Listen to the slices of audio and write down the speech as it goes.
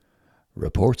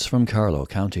Reports from Carlow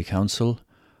County Council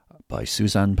by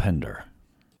Suzanne Pender.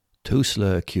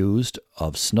 Tusla accused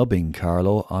of snubbing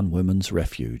Carlow on women's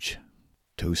refuge.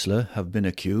 Tusla have been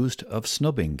accused of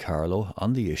snubbing Carlow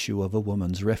on the issue of a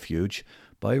women's refuge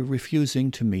by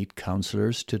refusing to meet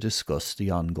councillors to discuss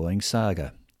the ongoing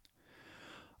saga.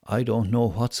 I don't know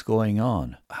what's going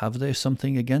on. Have they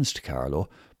something against Carlow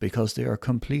because they are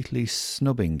completely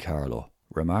snubbing Carlow?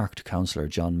 Remarked Councillor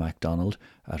John MacDonald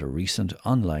at a recent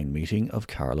online meeting of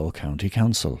Carlow County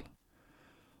Council.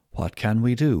 What can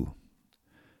we do?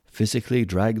 Physically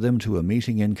drag them to a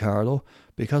meeting in Carlow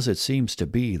because it seems to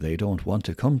be they don't want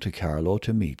to come to Carlow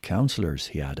to meet councillors,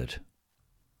 he added.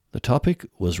 The topic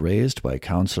was raised by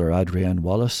Councillor Adrienne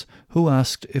Wallace, who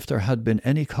asked if there had been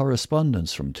any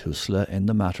correspondence from Tusla in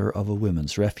the matter of a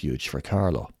women's refuge for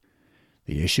Carlow.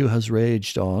 The issue has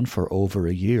raged on for over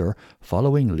a year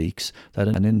following leaks that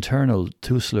an internal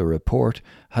Tusla report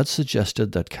had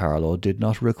suggested that Carlow did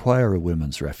not require a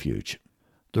women's refuge.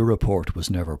 The report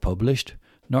was never published,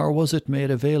 nor was it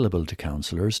made available to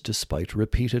councillors despite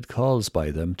repeated calls by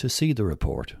them to see the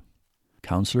report.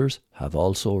 Councillors have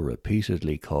also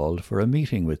repeatedly called for a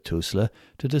meeting with Tusla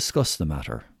to discuss the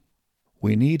matter.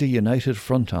 We need a united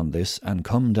front on this and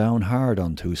come down hard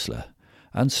on Tusla,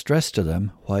 and stress to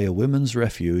them why a women's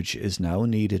refuge is now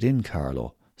needed in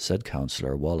Carlow, said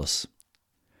Councillor Wallace.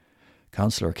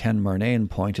 Councillor Ken Murnane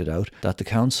pointed out that the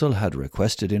council had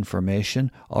requested information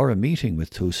or a meeting with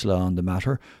Tusla on the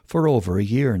matter for over a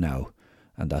year now,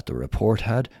 and that the report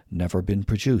had never been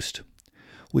produced.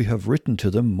 We have written to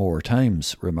them more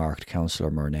times, remarked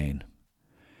Councillor Murnane.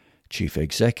 Chief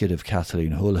Executive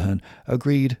Kathleen Houlihan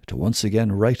agreed to once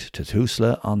again write to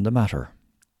Tusla on the matter.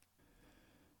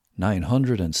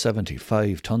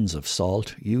 975 tonnes of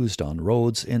salt used on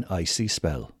roads in icy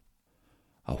spell.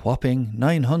 A whopping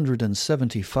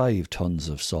 975 tonnes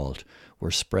of salt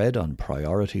were spread on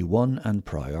Priority 1 and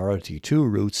Priority 2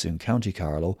 routes in County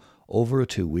Carlow over a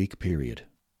 2-week period.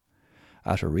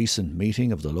 At a recent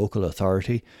meeting of the local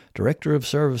authority, Director of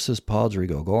Services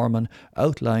Padraig O'Gorman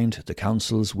outlined the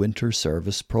council's winter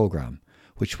service programme,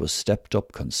 which was stepped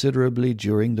up considerably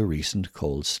during the recent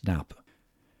cold snap.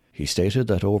 He stated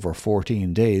that over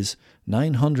 14 days,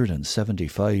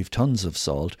 975 tonnes of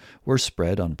salt were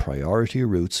spread on priority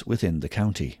routes within the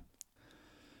county.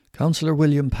 Councillor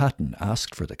William Patton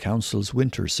asked for the council's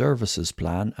winter services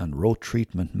plan and road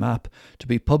treatment map to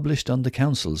be published on the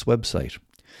council's website.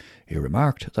 He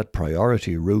remarked that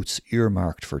priority routes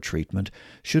earmarked for treatment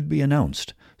should be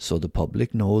announced so the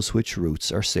public knows which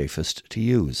routes are safest to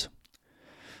use.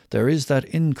 There is that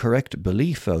incorrect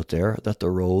belief out there that the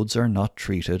roads are not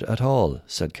treated at all,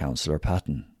 said Councillor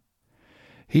Patton.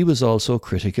 He was also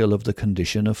critical of the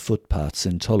condition of footpaths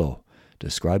in Tullow,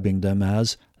 describing them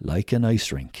as like an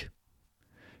ice rink.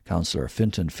 Councillor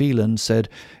Fintan Phelan said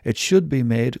it should be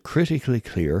made critically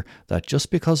clear that just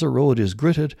because a road is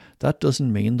gritted, that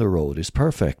doesn't mean the road is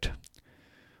perfect.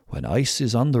 When ice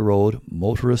is on the road,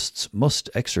 motorists must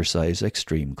exercise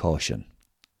extreme caution.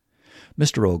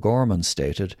 Mr. O'Gorman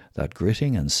stated that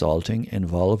gritting and salting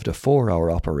involved a 4-hour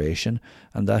operation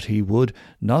and that he would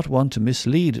not want to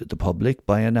mislead the public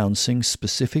by announcing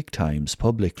specific times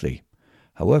publicly.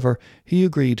 However, he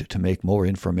agreed to make more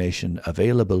information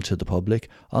available to the public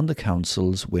on the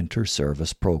council's winter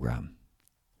service programme.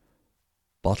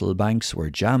 Bottle banks were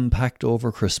jam-packed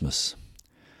over Christmas.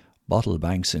 Bottle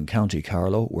banks in County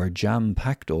Carlow were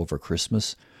jam-packed over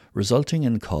Christmas, resulting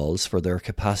in calls for their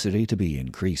capacity to be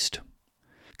increased.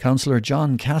 Councillor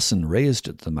John Casson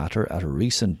raised the matter at a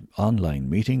recent online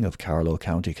meeting of Carlow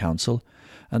County Council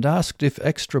and asked if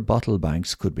extra bottle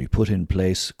banks could be put in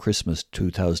place Christmas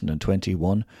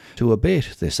 2021 to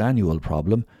abate this annual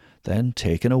problem, then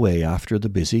taken away after the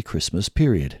busy Christmas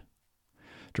period.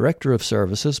 Director of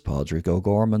Services Padraig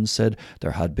O'Gorman said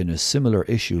there had been a similar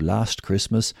issue last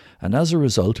Christmas and as a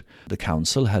result the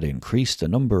council had increased the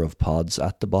number of pods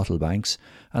at the bottle banks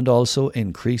and also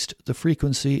increased the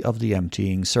frequency of the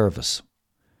emptying service.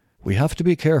 We have to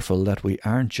be careful that we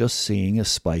aren't just seeing a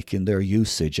spike in their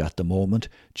usage at the moment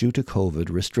due to COVID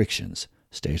restrictions,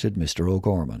 stated Mr.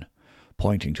 O'Gorman,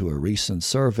 pointing to a recent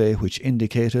survey which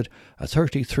indicated a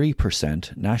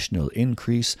 33% national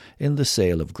increase in the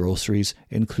sale of groceries,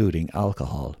 including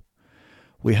alcohol.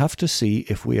 We have to see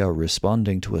if we are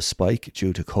responding to a spike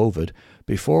due to COVID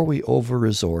before we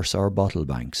over-resource our bottle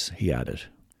banks, he added.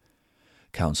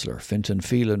 Councillor Fintan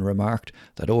Phelan remarked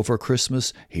that over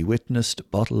Christmas he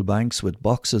witnessed bottle banks with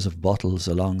boxes of bottles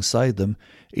alongside them,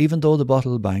 even though the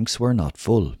bottle banks were not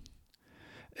full.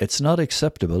 It's not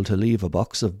acceptable to leave a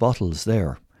box of bottles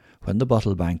there when the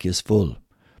bottle bank is full,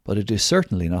 but it is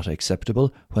certainly not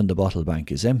acceptable when the bottle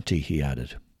bank is empty, he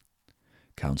added.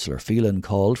 Councillor Phelan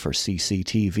called for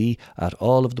CCTV at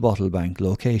all of the Bottlebank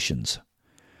locations.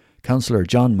 Councillor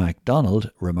John MacDonald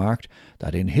remarked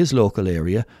that in his local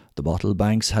area the bottle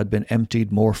banks had been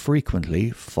emptied more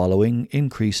frequently following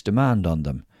increased demand on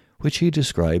them, which he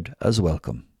described as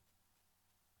welcome.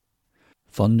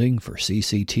 Funding for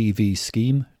CCTV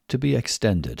scheme to be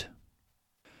extended.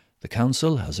 The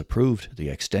Council has approved the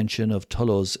extension of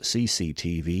Tullow's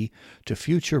CCTV to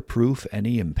future-proof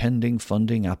any impending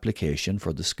funding application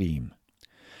for the scheme.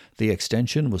 The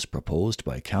extension was proposed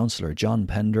by Councillor John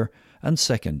Pender and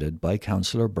seconded by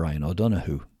Councillor Brian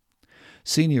O'Donoghue.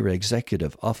 Senior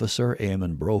Executive Officer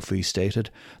Eamon Brophy stated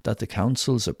that the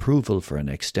Council's approval for an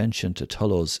extension to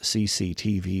Tullow's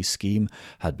CCTV scheme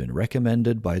had been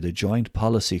recommended by the Joint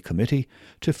Policy Committee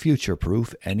to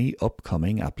future-proof any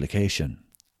upcoming application.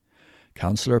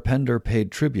 Councillor Pender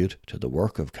paid tribute to the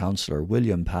work of Councillor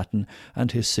William Patton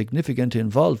and his significant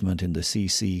involvement in the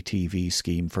CCTV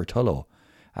scheme for Tullow,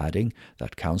 adding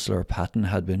that Councillor Patton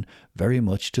had been very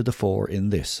much to the fore in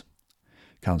this.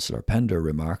 Councillor Pender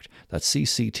remarked that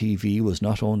CCTV was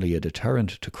not only a deterrent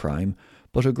to crime,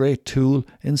 but a great tool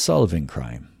in solving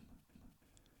crime.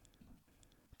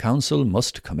 Council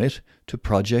must commit to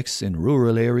projects in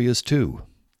rural areas too.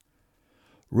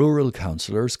 Rural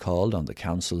councillors called on the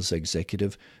Council's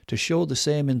executive to show the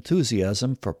same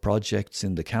enthusiasm for projects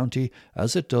in the county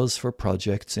as it does for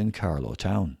projects in Carlow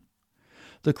Town.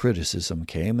 The criticism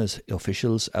came as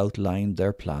officials outlined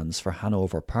their plans for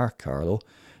Hanover Park, Carlow,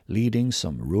 leading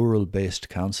some rural-based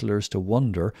councillors to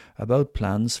wonder about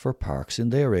plans for parks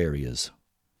in their areas.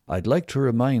 I'd like to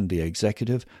remind the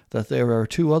executive that there are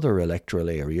 2 other electoral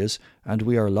areas and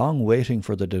we are long waiting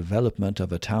for the development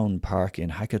of a town park in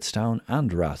Hackettstown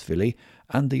and Rathvilly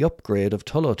and the upgrade of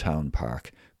Tullow Town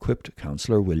Park, quipped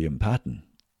Councillor William Patton.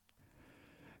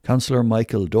 Councillor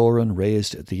Michael Doran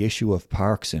raised the issue of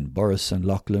parks in Borris and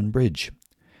Loughlin Bridge.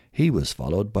 He was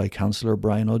followed by Councillor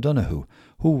Brian O'Donoghue,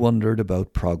 who wondered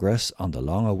about progress on the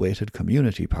long-awaited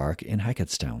community park in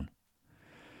Hackettstown.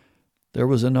 There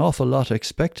was an awful lot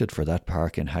expected for that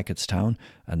park in Hackettstown,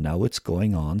 and now it's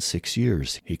going on 6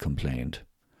 years, he complained.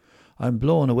 I'm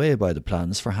blown away by the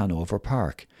plans for Hanover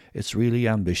Park. It's really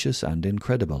ambitious and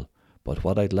incredible. But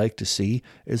what I'd like to see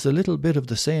is a little bit of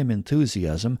the same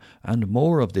enthusiasm and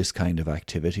more of this kind of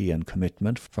activity and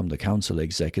commitment from the council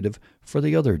executive for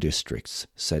the other districts,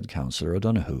 said Councillor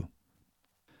O'Donoghue.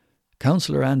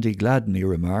 Councillor Andy Gladney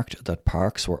remarked that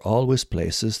parks were always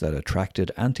places that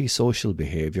attracted antisocial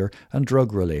behaviour and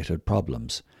drug-related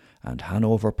problems, and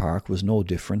Hanover Park was no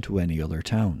different to any other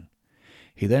town.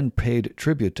 He then paid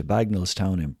tribute to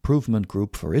Bagnallstown Improvement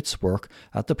Group for its work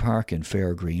at the park in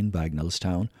Fairgreen,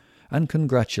 Bagnallstown, and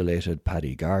congratulated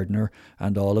Paddy Gardner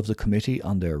and all of the committee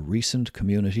on their recent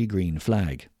community green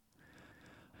flag.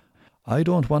 I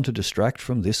don't want to distract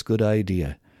from this good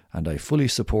idea, and I fully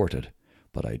support it,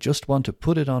 but I just want to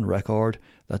put it on record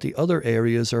that the other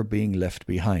areas are being left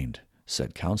behind,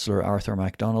 said Councillor Arthur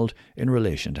MacDonald in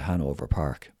relation to Hanover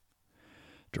Park.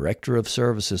 Director of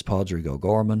Services Padraig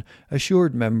O'Gorman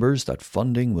assured members that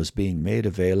funding was being made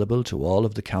available to all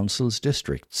of the council's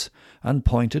districts and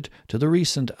pointed to the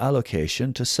recent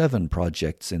allocation to 7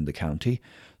 projects in the county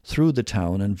through the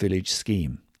town and village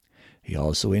scheme. He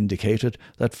also indicated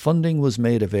that funding was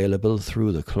made available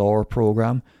through the CLOR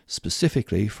programme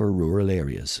specifically for rural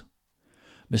areas.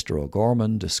 Mr.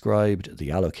 O'Gorman described the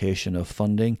allocation of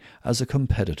funding as a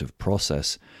competitive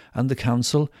process, and the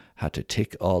Council had to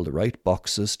tick all the right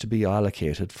boxes to be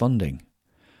allocated funding.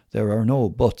 There are no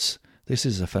buts. This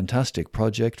is a fantastic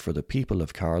project for the people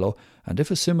of Carlow, and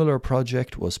if a similar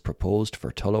project was proposed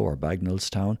for Tullow or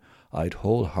Bagnallstown, I'd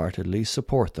wholeheartedly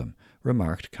support them,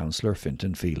 remarked Councillor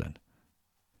Fintan Phelan.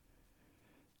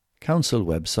 Council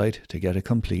website to get a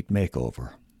complete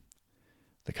makeover.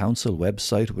 The Council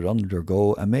website would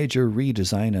undergo a major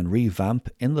redesign and revamp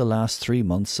in the last 3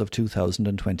 months of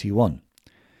 2021.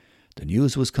 The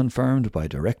news was confirmed by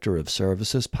Director of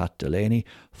Services Pat Delaney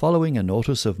following a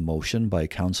notice of motion by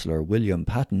Councillor William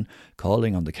Patton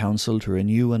calling on the Council to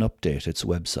renew and update its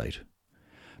website.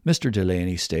 Mr.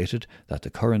 Delaney stated that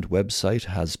the current website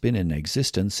has been in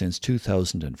existence since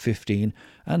 2015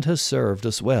 and has served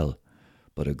us well,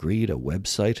 but agreed a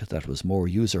website that was more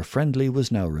user-friendly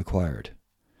was now required.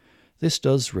 This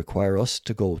does require us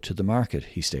to go to the market,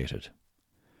 he stated.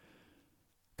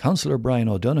 Councillor Brian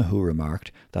O'Donoghue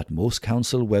remarked that most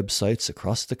council websites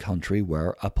across the country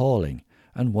were appalling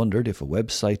and wondered if a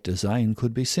website design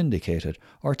could be syndicated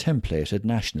or templated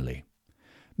nationally.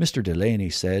 Mr.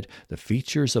 Delaney said the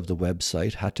features of the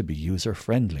website had to be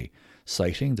user-friendly,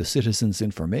 citing the Citizens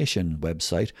Information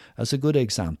website as a good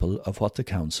example of what the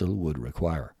council would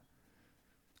require.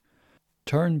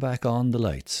 Turn back on the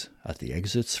lights at the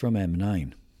exits from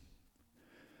M9.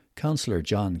 Councillor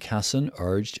John Casson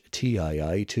urged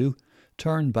TII to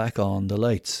turn back on the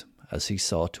lights as he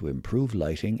sought to improve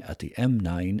lighting at the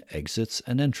M9 exits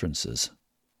and entrances.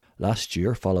 Last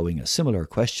year, following a similar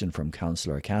question from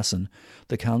Councillor Casson,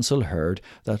 the council heard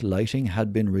that lighting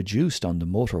had been reduced on the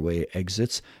motorway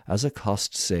exits as a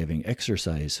cost-saving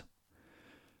exercise.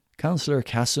 Councillor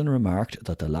Casson remarked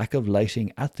that the lack of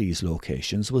lighting at these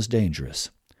locations was dangerous.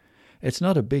 It's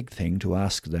not a big thing to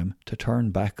ask them to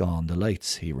turn back on the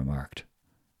lights, he remarked.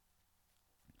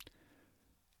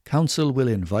 Council will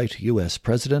invite US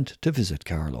President to visit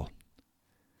Carlow.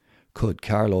 Could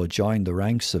Carlow join the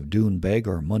ranks of Doonbeg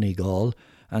or Moneygall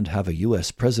and have a US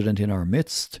President in our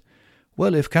midst?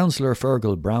 Well, if Councillor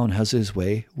Fergal Brown has his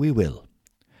way, we will.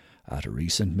 At a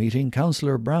recent meeting,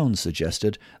 Councillor Brown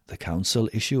suggested the Council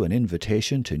issue an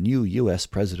invitation to new US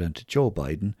President Joe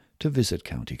Biden to visit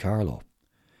County Carlow.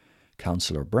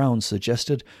 Councillor Brown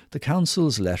suggested the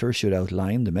Council's letter should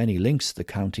outline the many links the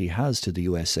county has to the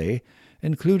USA,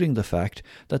 including the fact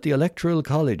that the Electoral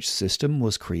College system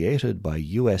was created by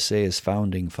USA's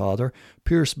founding father,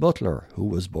 Pierce Butler, who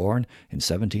was born in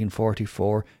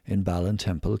 1744 in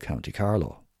Ballintemple, County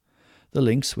Carlow. The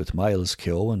links with Miles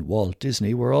Keogh and Walt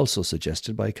Disney were also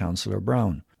suggested by Councillor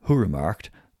Brown, who remarked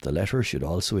the letter should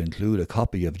also include a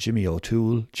copy of Jimmy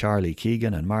O'Toole, Charlie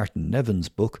Keegan and Martin Nevin's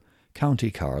book,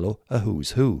 County Carlow, A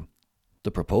Who's Who.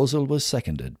 The proposal was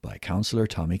seconded by Councillor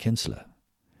Tommy Kinsella.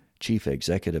 Chief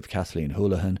Executive Kathleen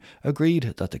Houlihan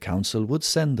agreed that the Council would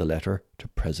send the letter to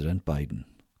President Biden.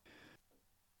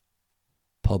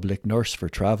 Public nurse for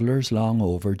travellers long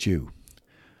overdue.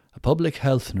 A public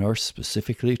health nurse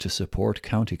specifically to support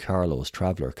County Carlow's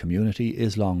traveller community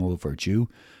is long overdue,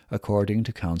 according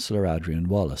to Councillor Adrian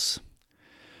Wallace.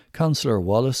 Councillor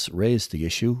Wallace raised the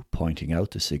issue, pointing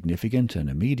out the significant and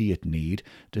immediate need,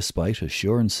 despite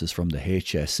assurances from the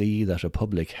HSE that a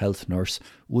public health nurse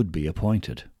would be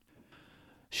appointed.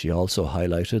 She also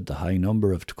highlighted the high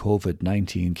number of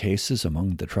COVID-19 cases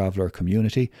among the traveller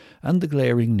community and the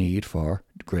glaring need for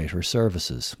greater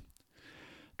services.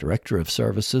 Director of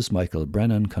Services Michael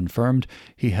Brennan confirmed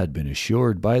he had been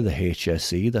assured by the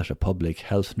HSE that a public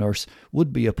health nurse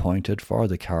would be appointed for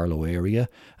the Carlow area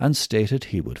and stated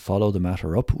he would follow the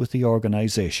matter up with the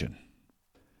organisation.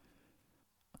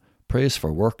 Praise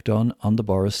for work done on the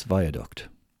Borris Viaduct.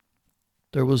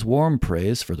 There was warm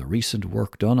praise for the recent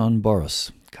work done on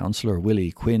Borris. Councillor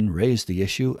Willie Quinn raised the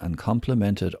issue and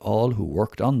complimented all who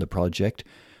worked on the project,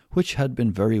 which had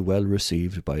been very well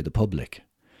received by the public.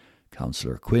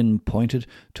 Councillor Quinn pointed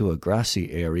to a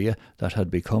grassy area that had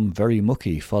become very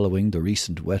mucky following the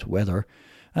recent wet weather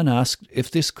and asked if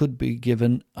this could be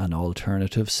given an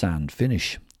alternative sand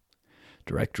finish.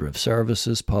 Director of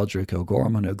Services Padraig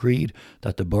O'Gorman agreed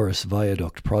that the Borris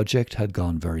Viaduct project had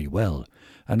gone very well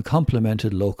and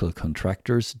complimented local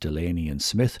contractors Delaney and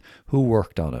Smith who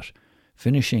worked on it,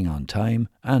 finishing on time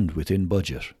and within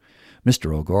budget.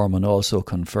 Mr O'Gorman also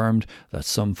confirmed that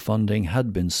some funding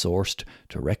had been sourced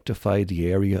to rectify the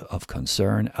area of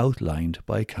concern outlined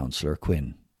by Councillor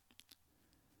Quinn.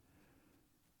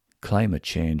 Climate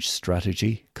change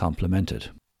strategy complemented.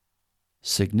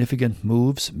 Significant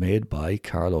moves made by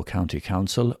Carlow County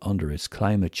Council under its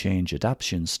climate change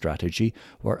adaptation strategy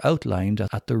were outlined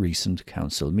at the recent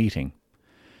council meeting.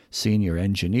 Senior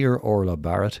Engineer Orla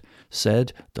Barrett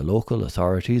said the local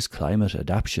authority's climate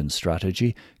adaptation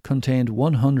strategy contained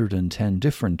 110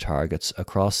 different targets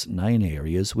across 9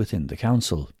 areas within the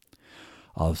council.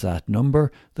 Of that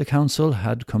number, the council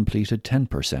had completed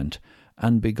 10%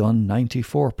 and begun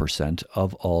 94%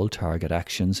 of all target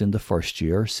actions in the first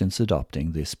year since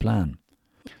adopting this plan.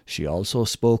 She also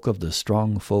spoke of the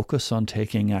strong focus on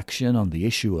taking action on the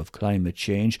issue of climate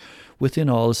change within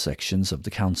all sections of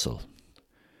the council.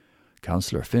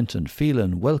 Councillor Fintan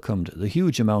Phelan welcomed the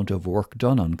huge amount of work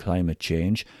done on climate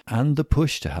change and the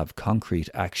push to have concrete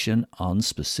action on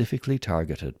specifically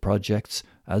targeted projects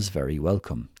as very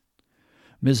welcome.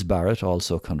 Ms Barrett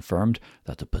also confirmed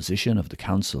that the position of the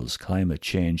Council's Climate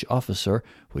Change Officer,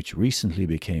 which recently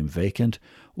became vacant,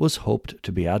 was hoped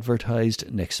to be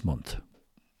advertised next month.